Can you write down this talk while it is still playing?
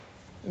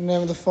In the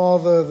name of the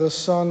Father, the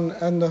Son,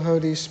 and the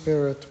Holy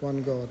Spirit,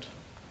 one God.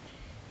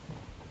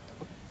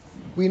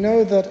 We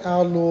know that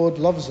our Lord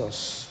loves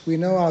us. We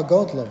know our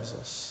God loves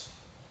us.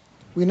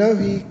 We know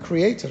He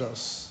created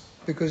us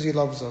because He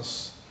loves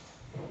us.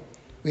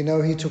 We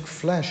know He took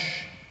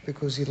flesh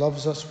because He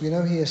loves us. We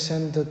know He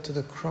ascended to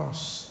the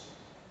cross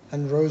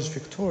and rose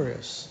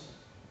victorious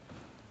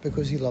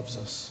because He loves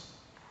us.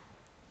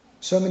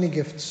 So many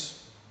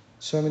gifts,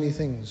 so many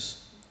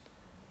things.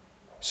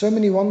 So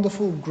many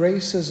wonderful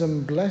graces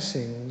and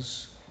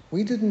blessings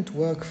we didn't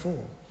work for.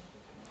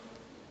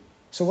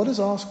 So what is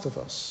asked of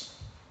us?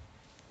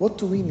 What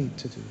do we need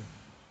to do?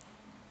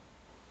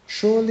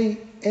 Surely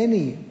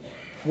any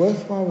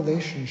worthwhile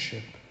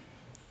relationship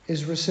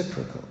is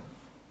reciprocal.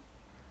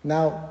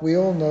 Now, we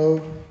all know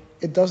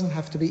it doesn't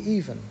have to be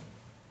even.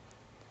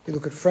 We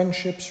look at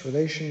friendships,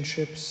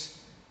 relationships,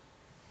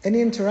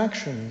 any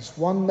interactions.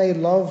 One may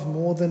love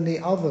more than the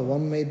other.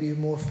 One may be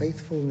more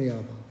faithful than the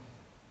other.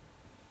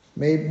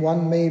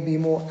 One may be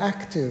more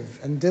active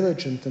and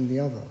diligent than the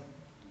other.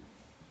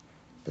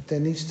 But there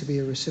needs to be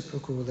a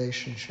reciprocal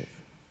relationship.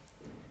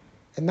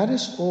 And that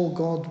is all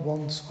God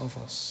wants of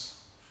us.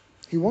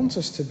 He wants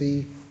us to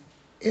be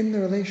in the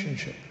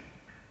relationship.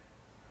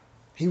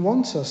 He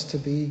wants us to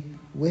be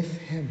with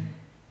Him.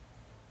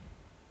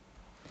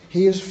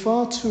 He is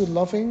far too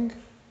loving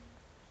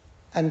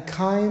and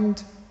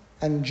kind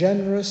and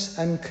generous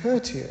and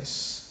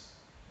courteous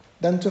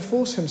than to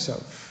force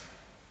Himself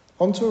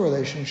onto a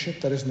relationship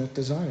that is not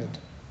desired.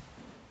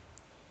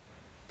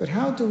 But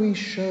how do we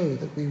show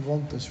that we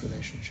want this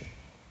relationship?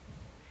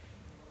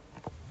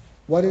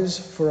 What is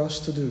for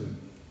us to do?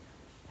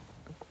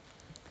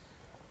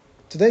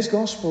 Today's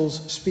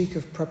Gospels speak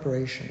of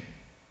preparation.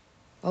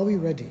 Are we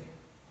ready?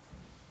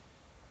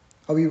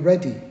 Are we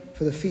ready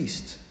for the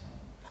feast?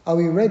 Are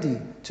we ready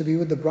to be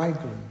with the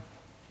bridegroom?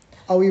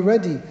 Are we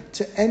ready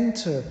to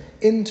enter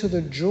into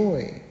the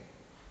joy?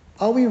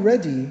 Are we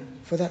ready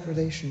for that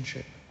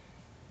relationship?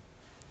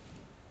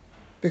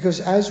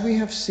 Because as we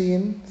have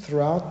seen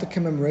throughout the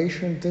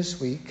commemoration this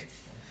week,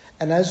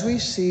 and as we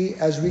see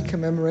as we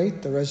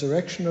commemorate the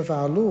resurrection of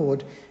our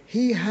Lord,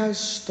 He has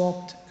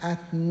stopped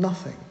at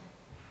nothing.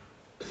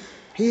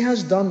 He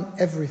has done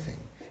everything.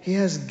 He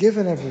has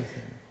given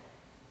everything.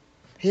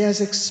 He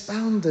has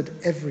expounded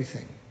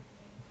everything.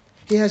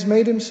 He has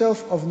made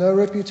Himself of no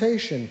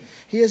reputation.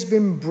 He has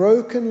been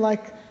broken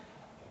like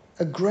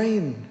a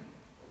grain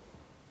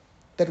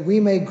that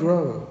we may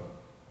grow.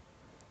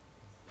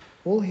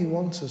 All He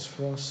wants is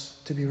for us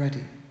to be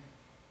ready.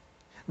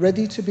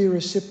 Ready to be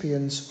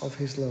recipients of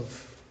His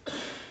love.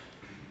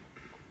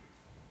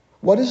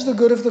 What is the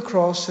good of the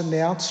cross and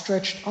the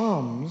outstretched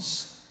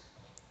arms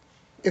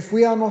if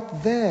we are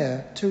not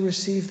there to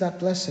receive that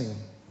blessing?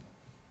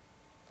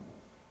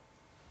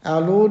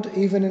 Our Lord,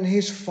 even in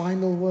His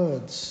final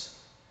words,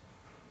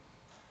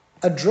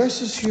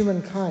 addresses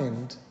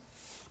humankind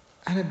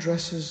and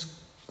addresses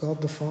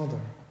God the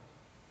Father.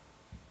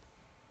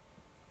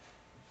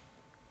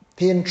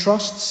 He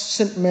entrusts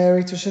St.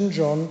 Mary to St.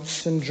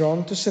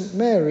 John to St.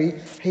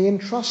 Mary. He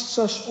entrusts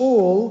us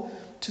all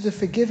to the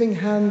forgiving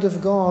hand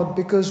of God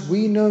because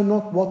we know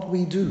not what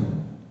we do.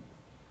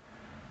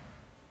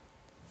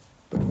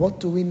 But what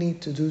do we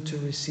need to do to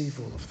receive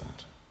all of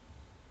that?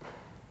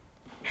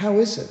 How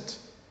is it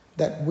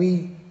that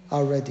we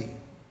are ready?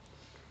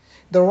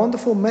 There are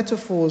wonderful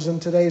metaphors in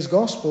today's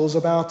Gospels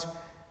about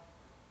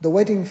the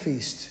wedding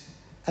feast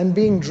and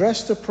being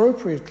dressed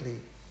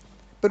appropriately.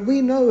 But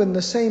we know in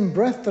the same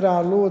breath that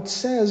our Lord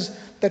says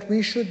that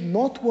we should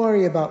not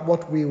worry about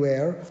what we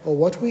wear or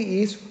what we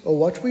eat or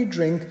what we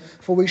drink,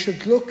 for we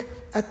should look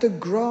at the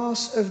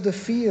grass of the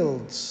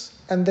fields,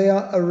 and they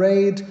are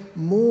arrayed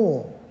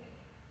more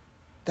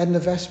than the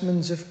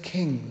vestments of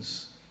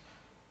kings.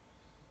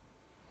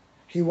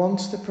 He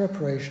wants the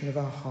preparation of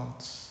our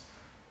hearts.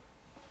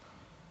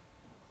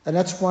 And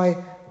that's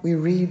why we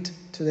read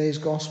today's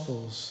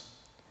Gospels.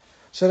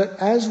 So that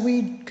as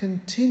we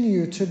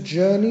continue to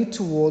journey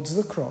towards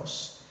the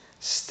cross,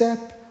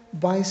 step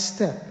by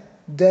step,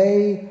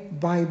 day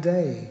by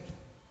day,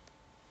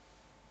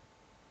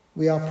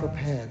 we are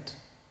prepared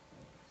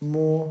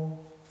more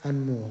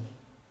and more.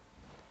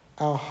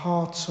 Our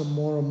hearts are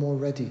more and more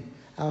ready.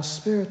 Our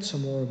spirits are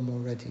more and more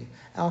ready.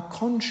 Our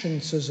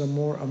consciences are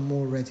more and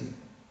more ready.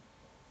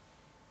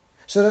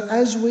 So that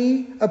as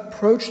we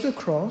approach the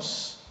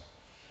cross,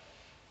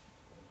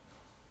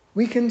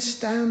 we can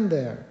stand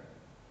there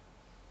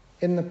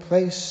in the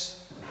place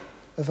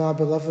of our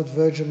beloved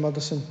Virgin Mother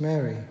St.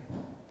 Mary,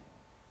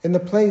 in the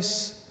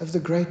place of the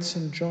great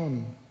St.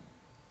 John,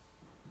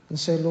 and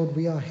say, Lord,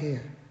 we are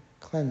here,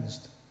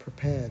 cleansed,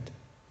 prepared,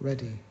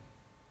 ready.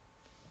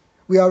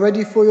 We are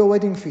ready for your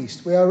wedding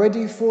feast. We are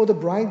ready for the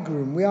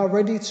bridegroom. We are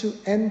ready to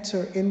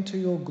enter into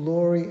your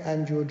glory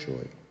and your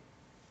joy.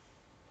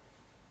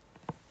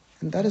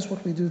 And that is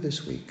what we do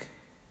this week.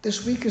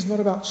 This week is not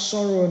about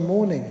sorrow and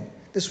mourning.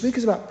 This week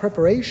is about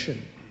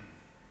preparation.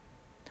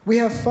 We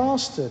have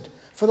fasted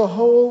for the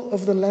whole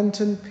of the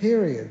Lenten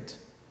period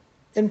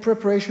in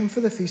preparation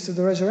for the Feast of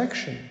the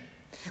Resurrection.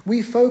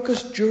 We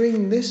focus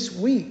during this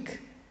week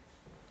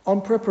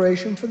on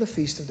preparation for the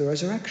feast of the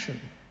resurrection.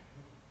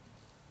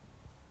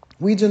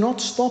 We do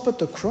not stop at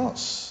the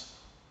cross,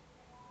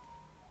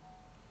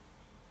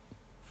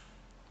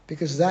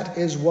 because that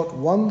is what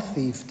one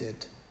thief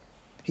did.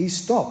 He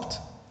stopped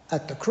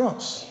at the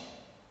cross.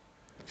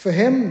 For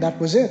him, that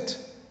was it.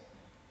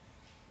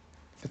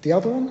 But the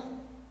other one,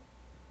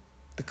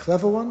 the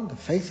clever one, the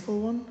faithful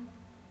one,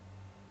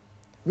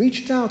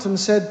 reached out and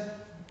said,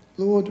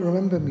 Lord,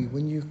 remember me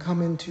when you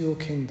come into your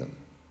kingdom.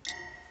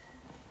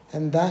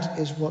 And that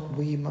is what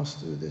we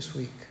must do this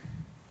week.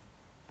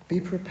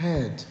 Be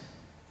prepared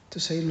to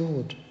say,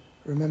 Lord,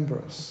 remember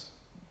us.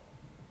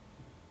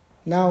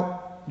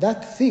 Now,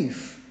 that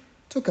thief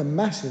took a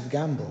massive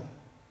gamble.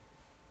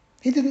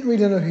 He didn't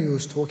really know who he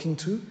was talking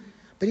to,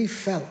 but he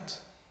felt.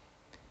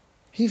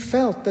 He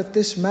felt that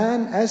this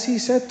man, as he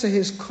said to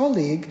his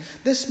colleague,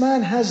 this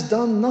man has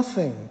done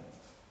nothing.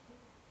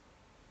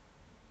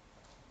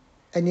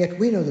 And yet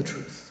we know the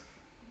truth.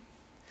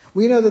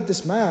 We know that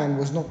this man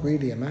was not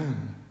really a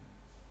man.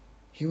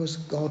 He was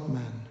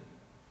God-man.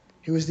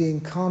 He was the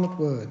incarnate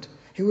Word.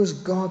 He was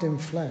God in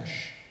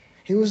flesh.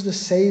 He was the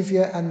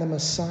Savior and the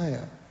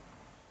Messiah.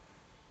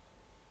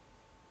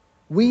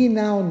 We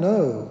now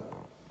know.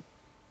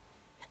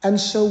 And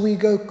so we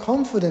go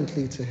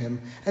confidently to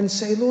him and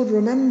say, Lord,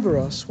 remember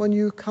us when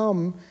you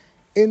come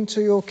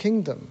into your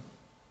kingdom.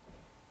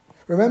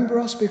 Remember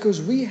us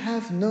because we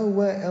have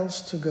nowhere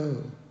else to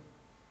go.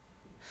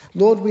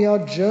 Lord, we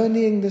are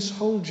journeying this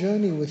whole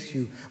journey with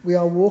you. We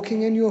are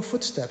walking in your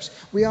footsteps.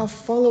 We are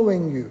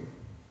following you.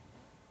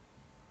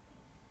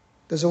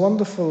 There's a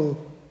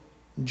wonderful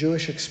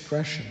Jewish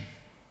expression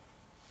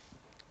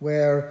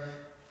where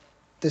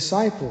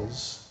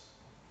disciples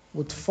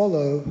would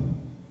follow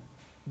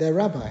their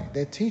rabbi,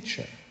 their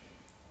teacher.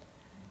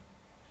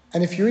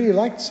 And if you really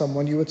liked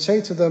someone, you would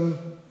say to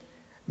them,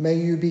 may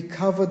you be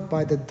covered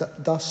by the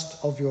dust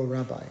of your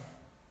rabbi.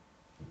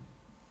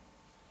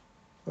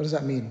 What does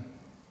that mean?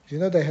 You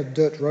know they had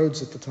dirt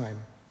roads at the time.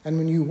 And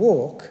when you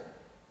walk,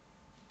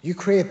 you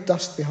create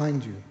dust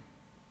behind you.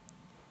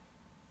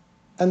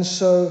 And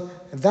so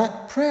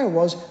that prayer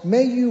was,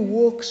 may you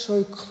walk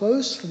so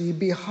closely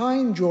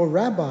behind your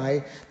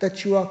rabbi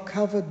that you are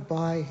covered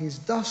by his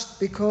dust,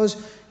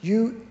 because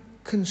you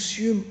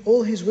consume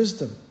all his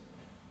wisdom,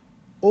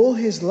 all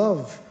his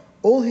love,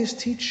 all his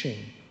teaching.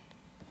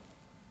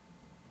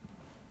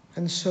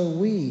 And so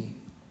we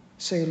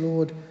say,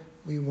 Lord,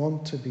 we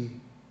want to be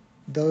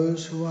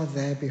those who are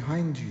there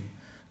behind you,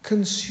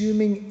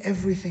 consuming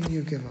everything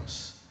you give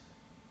us,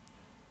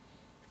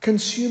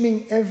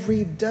 consuming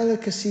every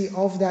delicacy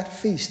of that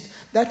feast.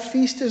 That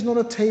feast is not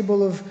a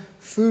table of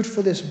food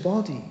for this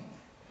body.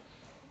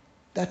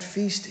 That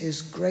feast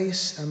is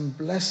grace and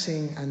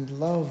blessing and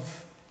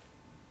love.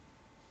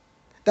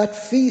 That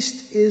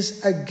feast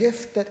is a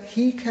gift that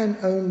he can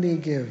only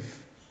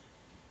give.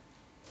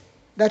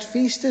 That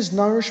feast is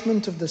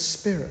nourishment of the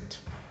spirit,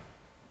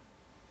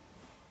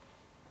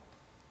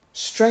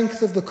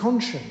 strength of the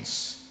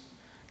conscience,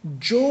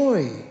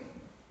 joy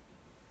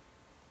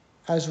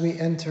as we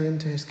enter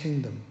into his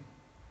kingdom.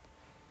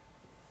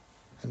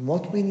 And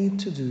what we need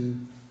to do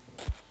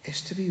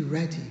is to be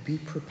ready, be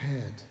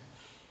prepared.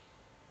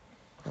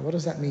 Now, what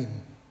does that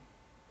mean?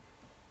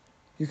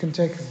 You can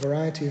take a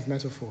variety of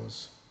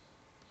metaphors.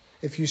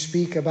 If you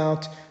speak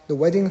about the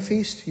wedding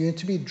feast, you need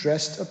to be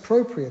dressed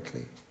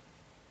appropriately.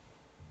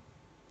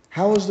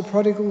 How was the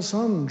prodigal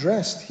son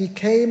dressed? He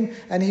came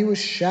and he was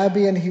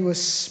shabby and he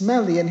was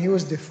smelly and he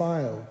was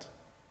defiled.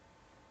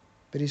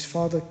 But his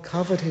father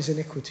covered his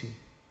iniquity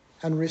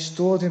and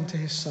restored him to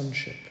his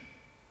sonship.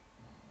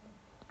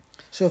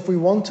 So if we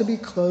want to be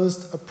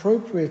clothed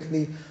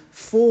appropriately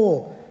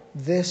for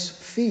this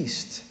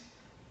feast,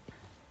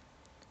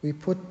 we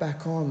put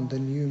back on the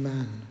new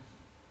man,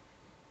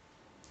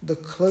 the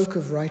cloak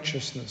of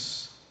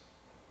righteousness,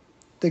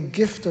 the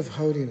gift of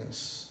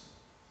holiness,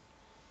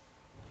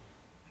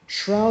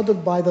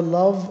 shrouded by the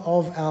love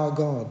of our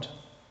God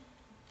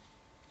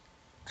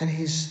and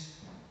his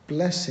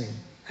blessing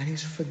and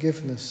his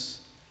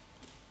forgiveness.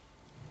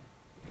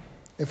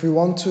 If we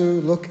want to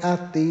look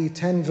at the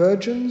 10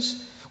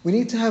 virgins, we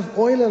need to have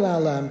oil in our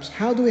lamps.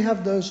 How do we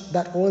have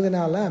that oil in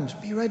our lamps?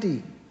 Be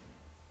ready.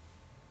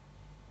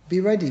 Be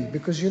ready,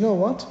 because you know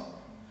what?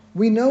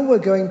 We know we're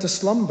going to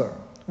slumber.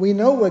 We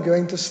know we're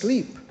going to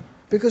sleep,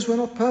 because we're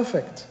not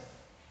perfect.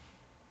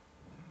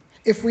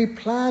 If we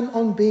plan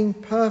on being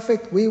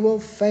perfect, we will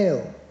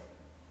fail.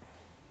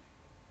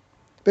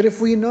 But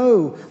if we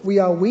know we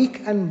are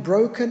weak and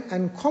broken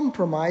and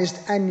compromised,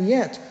 and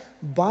yet,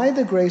 by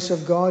the grace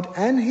of God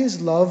and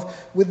his love,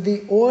 with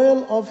the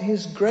oil of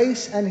his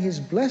grace and his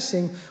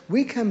blessing,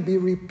 we can be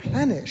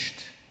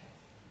replenished.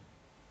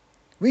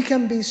 We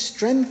can be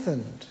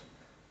strengthened.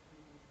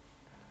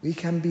 We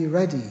can be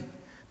ready.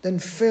 Then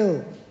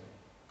fill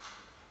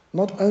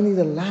not only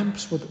the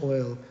lamps with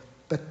oil,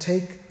 but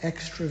take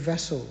extra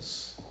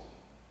vessels.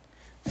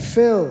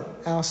 Fill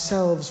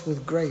ourselves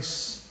with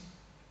grace,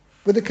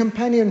 with the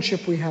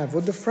companionship we have,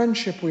 with the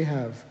friendship we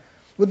have,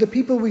 with the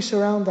people we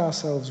surround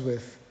ourselves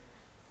with.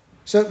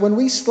 So that when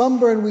we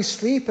slumber and we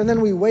sleep and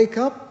then we wake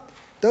up,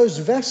 those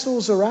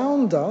vessels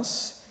around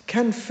us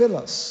can fill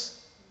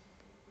us.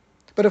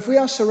 But if we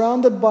are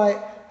surrounded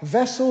by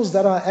vessels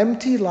that are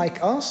empty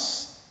like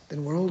us,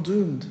 then we're all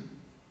doomed.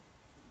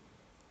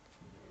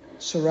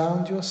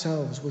 Surround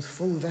yourselves with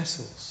full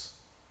vessels.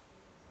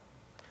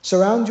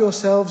 Surround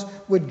yourselves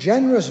with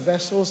generous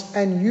vessels,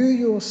 and you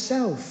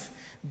yourself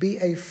be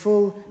a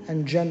full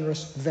and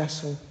generous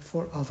vessel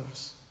for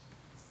others.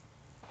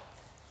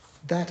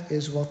 That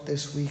is what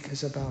this week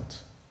is about.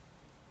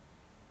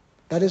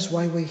 That is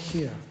why we're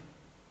here.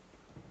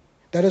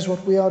 That is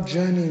what we are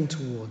journeying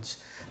towards.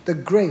 The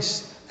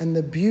grace and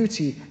the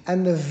beauty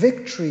and the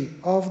victory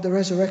of the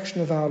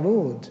resurrection of our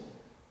Lord.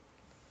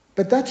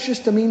 But that's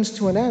just a means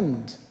to an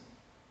end.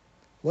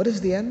 What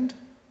is the end?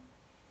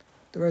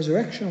 The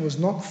resurrection was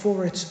not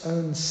for its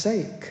own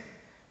sake,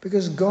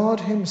 because God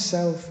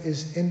himself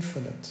is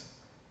infinite.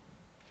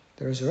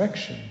 The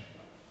resurrection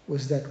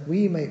was that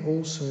we may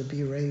also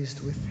be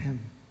raised with him,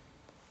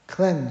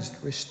 cleansed,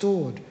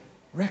 restored,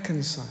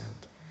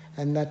 reconciled,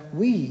 and that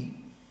we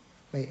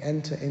may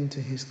enter into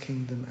his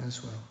kingdom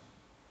as well.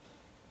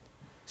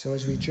 So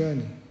as we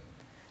journey,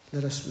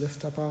 let us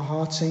lift up our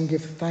hearts and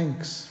give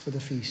thanks for the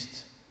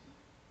feast.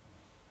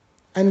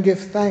 And give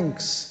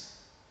thanks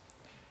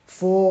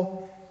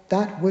for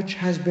that which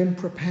has been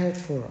prepared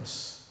for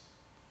us.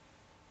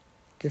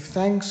 Give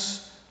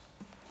thanks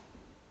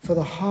for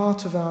the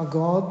heart of our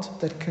God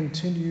that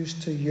continues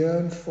to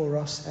yearn for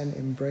us and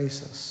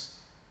embrace us.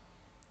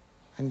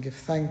 And give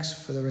thanks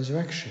for the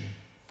resurrection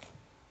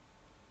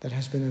that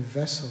has been a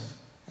vessel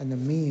and a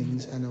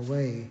means and a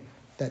way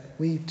that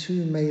we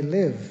too may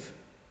live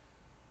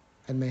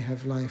and may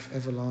have life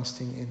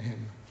everlasting in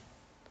him.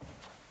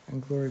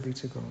 And glory be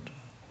to God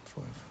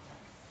forever.